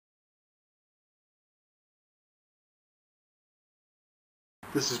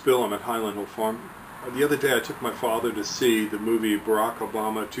This is Bill. I'm at Highland Hill Farm. The other day I took my father to see the movie Barack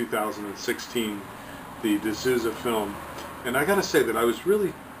Obama 2016, the D'Souza film, and I gotta say that I was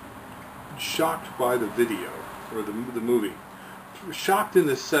really shocked by the video, or the movie. Shocked in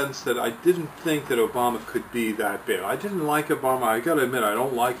the sense that I didn't think that Obama could be that bad. I didn't like Obama. I gotta admit, I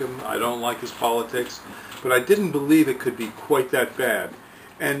don't like him. I don't like his politics, but I didn't believe it could be quite that bad.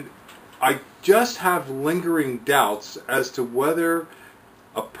 And I just have lingering doubts as to whether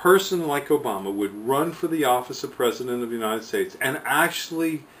a person like Obama would run for the office of President of the United States and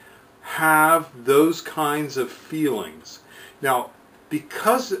actually have those kinds of feelings. Now,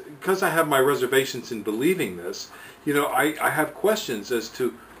 because I have my reservations in believing this, you know, I have questions as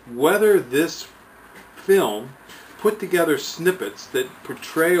to whether this film put together snippets that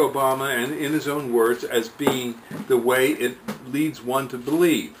portray Obama, and in his own words, as being the way it leads one to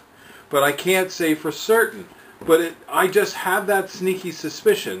believe. But I can't say for certain. But I just have that sneaky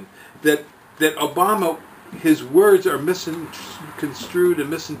suspicion that Obama, his words are misconstrued and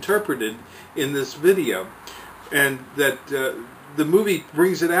misinterpreted in this video, and that the movie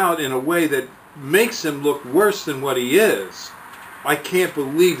brings it out in a way that makes him look worse than what he is. I can't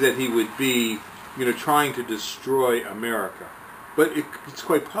believe that he would be, you know, trying to destroy America. But it's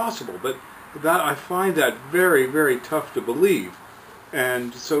quite possible. But that I find that very, very tough to believe.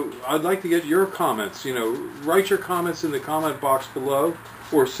 And so I'd like to get your comments. You know, write your comments in the comment box below,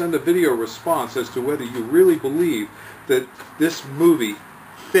 or send a video response as to whether you really believe that this movie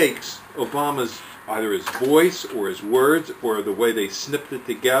fakes Obama's either his voice or his words or the way they snipped it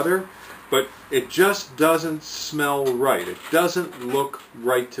together. But it just doesn't smell right. It doesn't look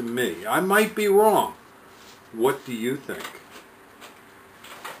right to me. I might be wrong. What do you think?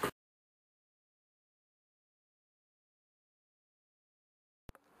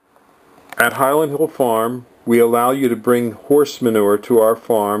 At Highland Hill Farm, we allow you to bring horse manure to our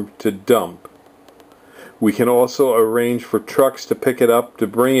farm to dump. We can also arrange for trucks to pick it up to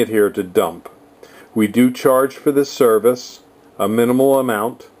bring it here to dump. We do charge for this service, a minimal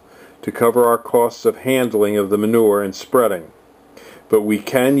amount, to cover our costs of handling of the manure and spreading. But we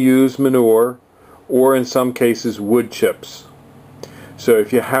can use manure, or in some cases wood chips. So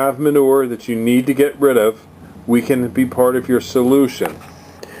if you have manure that you need to get rid of, we can be part of your solution.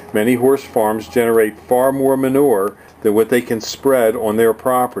 Many horse farms generate far more manure than what they can spread on their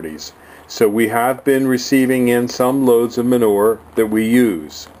properties. So we have been receiving in some loads of manure that we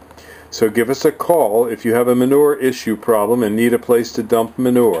use. So give us a call if you have a manure issue problem and need a place to dump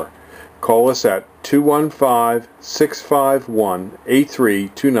manure. Call us at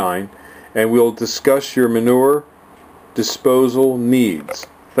 215-651-8329 and we'll discuss your manure disposal needs.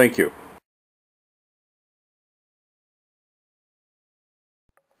 Thank you.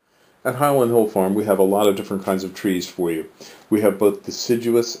 At Highland Hill Farm, we have a lot of different kinds of trees for you. We have both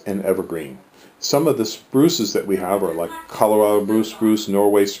deciduous and evergreen. Some of the spruces that we have are like Colorado blue spruce,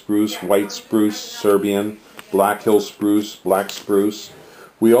 Norway spruce, white spruce, Serbian, Black Hill spruce, black spruce.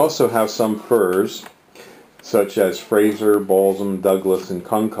 We also have some firs, such as Fraser, Balsam, Douglas, and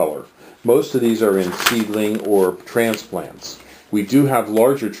Concolor. Most of these are in seedling or transplants. We do have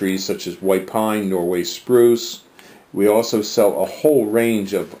larger trees such as white pine, Norway spruce. We also sell a whole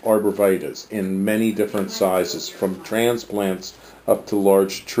range of arborvitaes in many different sizes, from transplants up to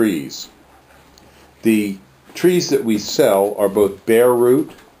large trees. The trees that we sell are both bare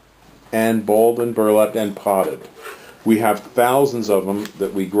root and balled and burlapped and potted. We have thousands of them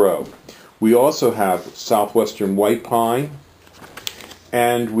that we grow. We also have southwestern white pine,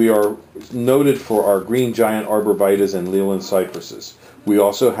 and we are noted for our green giant arborvitaes and Leland cypresses. We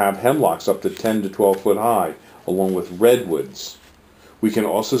also have hemlocks up to 10 to 12 foot high, along with redwoods. We can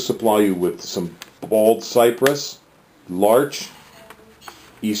also supply you with some bald cypress, larch,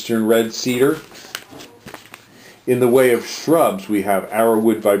 eastern red cedar. In the way of shrubs, we have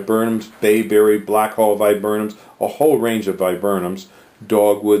arrowwood viburnums, bayberry, blackhaw viburnums, a whole range of viburnums,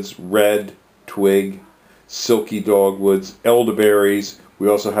 dogwoods, red, twig, silky dogwoods, elderberries. We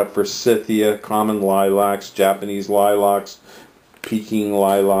also have forsythia, common lilacs, Japanese lilacs, Peking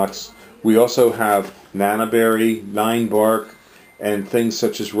lilacs. We also have nannyberry, ninebark, and things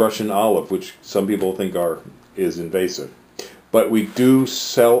such as Russian olive, which some people think is invasive. But we do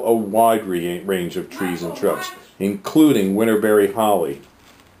sell a wide range of trees and shrubs, including winterberry holly.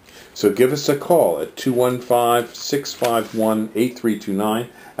 So give us a call at 215-651-8329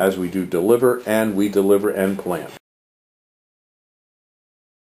 as we do deliver and plant.